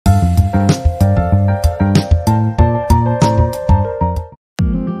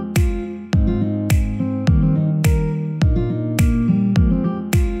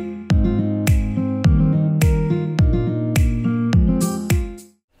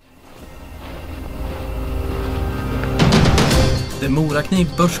Morakniv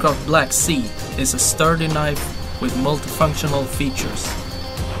Bushcraft Black C is a sturdy knife with multifunctional features.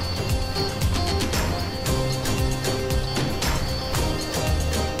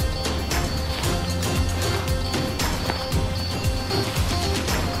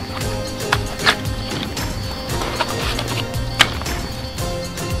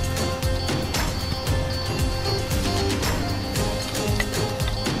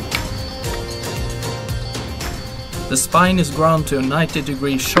 The spine is ground to a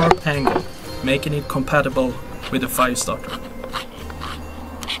 90-degree sharp angle, making it compatible with a 5-starter.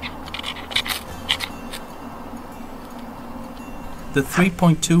 The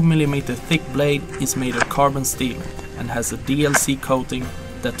 3.2mm thick blade is made of carbon steel and has a DLC coating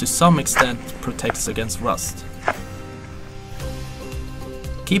that to some extent protects against rust.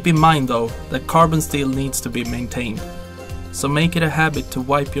 Keep in mind though that carbon steel needs to be maintained, so make it a habit to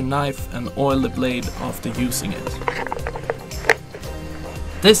wipe your knife and oil the blade after using it.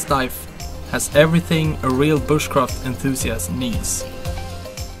 This knife has everything a real bushcraft enthusiast needs.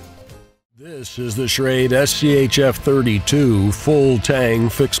 This is the Schrade SCHF 32 full tang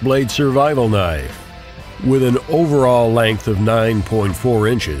fixed blade survival knife. With an overall length of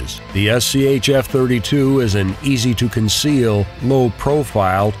 9.4 inches, the SCHF 32 is an easy to conceal, low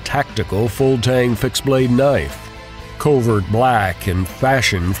profile, tactical full tang fixed blade knife. Covert black and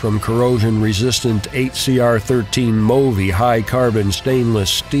fashioned from corrosion-resistant 8CR13 Bowie high-carbon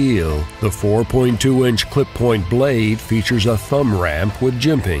stainless steel, the 4.2-inch clip-point blade features a thumb ramp with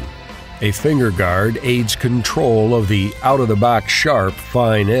jimping. A finger guard aids control of the out-of-the-box sharp,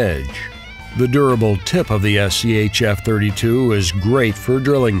 fine edge. The durable tip of the SCHF 32 is great for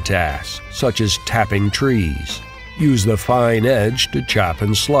drilling tasks, such as tapping trees. Use the fine edge to chop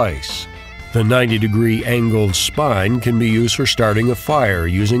and slice. The 90-degree angled spine can be used for starting a fire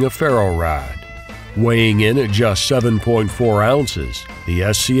using a ferro rod. Weighing in at just 7.4 ounces, the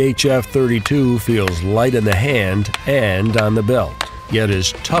SCHF 32 feels light in the hand and on the belt, yet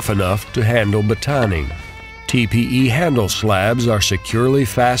is tough enough to handle batoning. TPE handle slabs are securely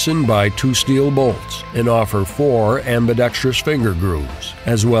fastened by 2 steel bolts and offer 4 ambidextrous finger grooves,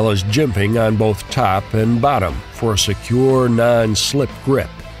 as well as jimping on both top and bottom for a secure non-slip grip.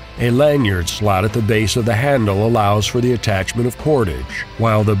 A lanyard slot at the base of the handle allows for the attachment of cordage,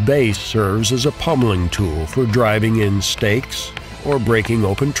 while the base serves as a pummeling tool for driving in stakes or breaking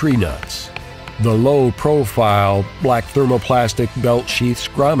open tree nuts. The low-profile black thermoplastic belt sheath's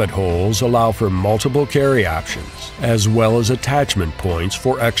grommet holes allow for multiple carry options, as well as attachment points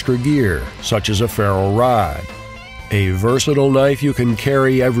for extra gear, such as a ferro rod. A versatile knife you can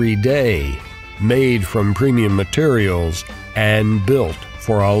carry every day, made from premium materials and built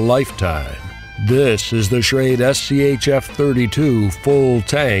for a lifetime. This is the Schrade SCHF 32 full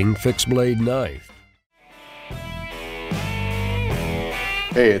tang fixed blade knife.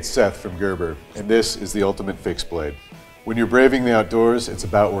 Hey, it's Seth from Gerber, and this is the ultimate fixed blade. When you're braving the outdoors, it's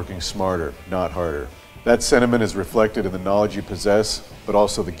about working smarter, not harder. That sentiment is reflected in the knowledge you possess, but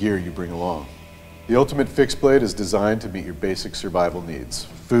also the gear you bring along. The ultimate fixed blade is designed to meet your basic survival needs: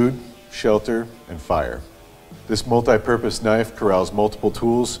 food, shelter, and fire. This multi-purpose knife corrals multiple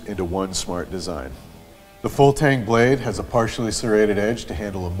tools into one smart design. The full tang blade has a partially serrated edge to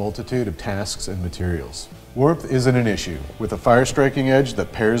handle a multitude of tasks and materials. Warmth isn't an issue, with a fire-striking edge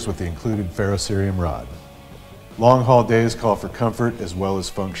that pairs with the included ferrocerium rod. Long-haul days call for comfort as well as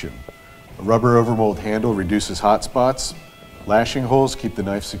function. A rubber overmold handle reduces hot spots, lashing holes keep the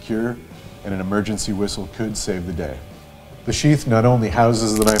knife secure, and an emergency whistle could save the day. The sheath not only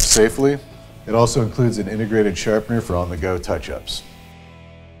houses the knife safely, it also includes an integrated sharpener for on-the-go touch-ups.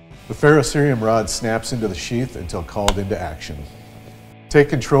 The ferrocerium rod snaps into the sheath until called into action. Take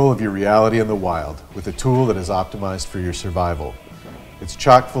control of your reality in the wild with a tool that is optimized for your survival. It's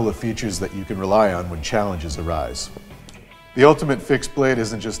chock full of features that you can rely on when challenges arise. The ultimate fixed blade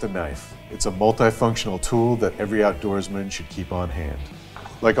isn't just a knife. It's a multifunctional tool that every outdoorsman should keep on hand.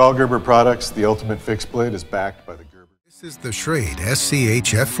 Like all Gerber products, the ultimate fixed blade is backed by the Gerber. This is the Schrade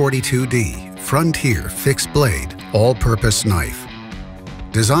SCHF 42D Frontier Fixed Blade All-Purpose Knife.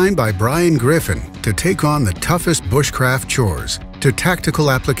 Designed by Brian Griffin to take on the toughest bushcraft chores to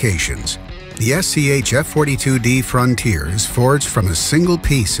tactical applications, the SCHF 42D Frontier is forged from a single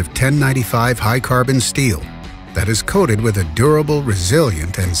piece of 1095 high-carbon steel that is coated with a durable,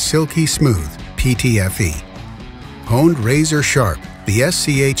 resilient, and silky smooth PTFE. Honed razor sharp, the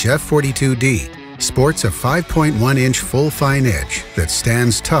SCHF 42D sports a 5.1-inch full fine edge that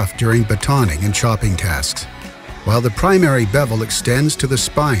stands tough during batoning and chopping tasks, while the primary bevel extends to the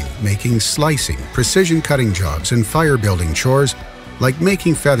spine, making slicing, precision cutting jobs, and fire building chores like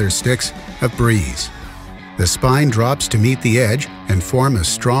making feather sticks a breeze. The spine drops to meet the edge and form a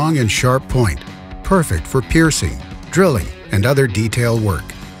strong and sharp point, perfect for piercing, drilling, and other detail work.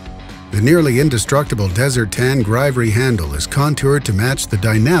 The nearly indestructible Desert Tan Grivery handle is contoured to match the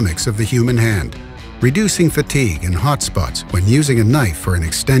dynamics of the human hand, reducing fatigue and hot spots when using a knife for an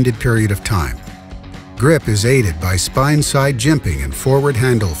extended period of time. Grip is aided by spine-side jimping and forward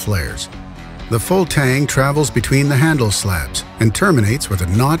handle flares. The full tang travels between the handle slabs and terminates with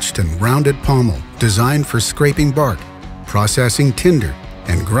a notched and rounded pommel designed for scraping bark, processing tinder,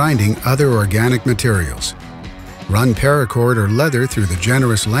 and grinding other organic materials. Run paracord or leather through the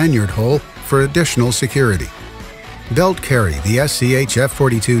generous lanyard hole for additional security. Belt carry the SCH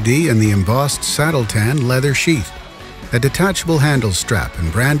F42D and the embossed saddle tan leather sheath. A detachable handle strap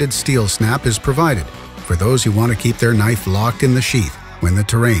and branded steel snap is provided for those who want to keep their knife locked in the sheath when the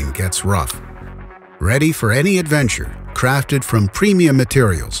terrain gets rough. Ready for any adventure, crafted from premium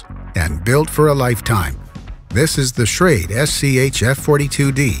materials and built for a lifetime. This is the Schrade SCH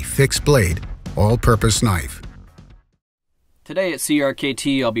F42D fixed blade all-purpose knife. Today at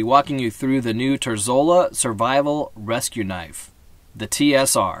CRKT, I'll be walking you through the new Terzola Survival Rescue Knife, the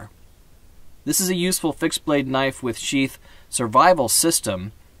TSR. This is a useful fixed blade knife with sheath survival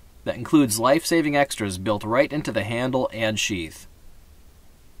system that includes life-saving extras built right into the handle and sheath.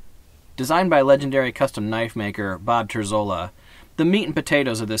 Designed by legendary custom knife maker Bob Terzola, the meat and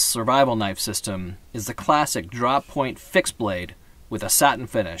potatoes of this survival knife system is the classic drop point fixed blade with a satin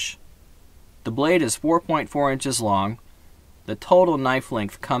finish. The blade is 4.4 inches long. The total knife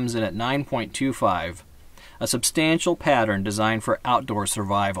length comes in at 9.25, a substantial pattern designed for outdoor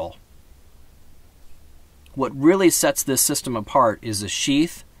survival. What really sets this system apart is the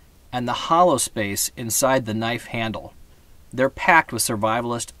sheath and the hollow space inside the knife handle. They're packed with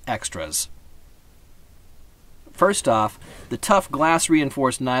survivalist extras. First off, the tough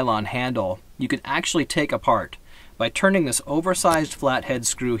glass-reinforced nylon handle you can actually take apart by turning this oversized flathead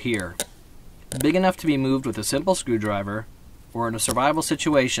screw here, big enough to be moved with a simple screwdriver, or in a survival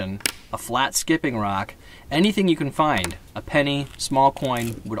situation, a flat skipping rock, anything you can find, a penny, small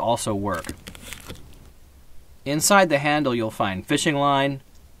coin, would also work. Inside the handle you'll find fishing line,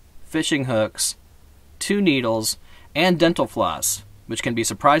 fishing hooks, 2 needles, and dental floss, which can be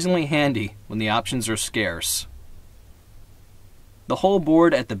surprisingly handy when the options are scarce. The whole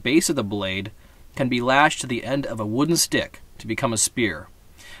board at the base of the blade can be lashed to the end of a wooden stick to become a spear.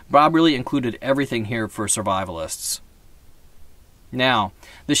 Bob really included everything here for survivalists. Now,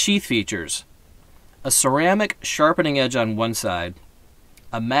 the sheath features: a ceramic sharpening edge on one side,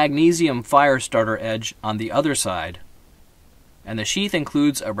 a magnesium fire starter edge on the other side, and the sheath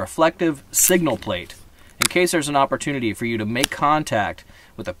includes a reflective signal plate in case there's an opportunity for you to make contact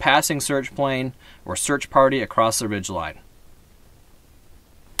with a passing search plane or search party across the ridgeline.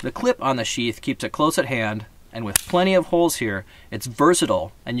 The clip on the sheath keeps it close at hand, and with plenty of holes here, it's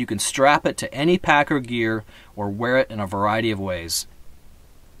versatile and you can strap it to any pack or gear or wear it in a variety of ways.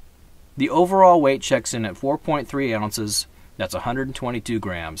 The overall weight checks in at 4.3 ounces, that's 122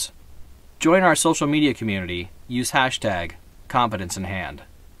 grams. Join our social media community, use hashtag #ConfidenceInHand.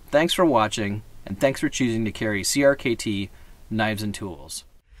 Thanks for watching, and thanks for choosing to carry CRKT Knives and Tools.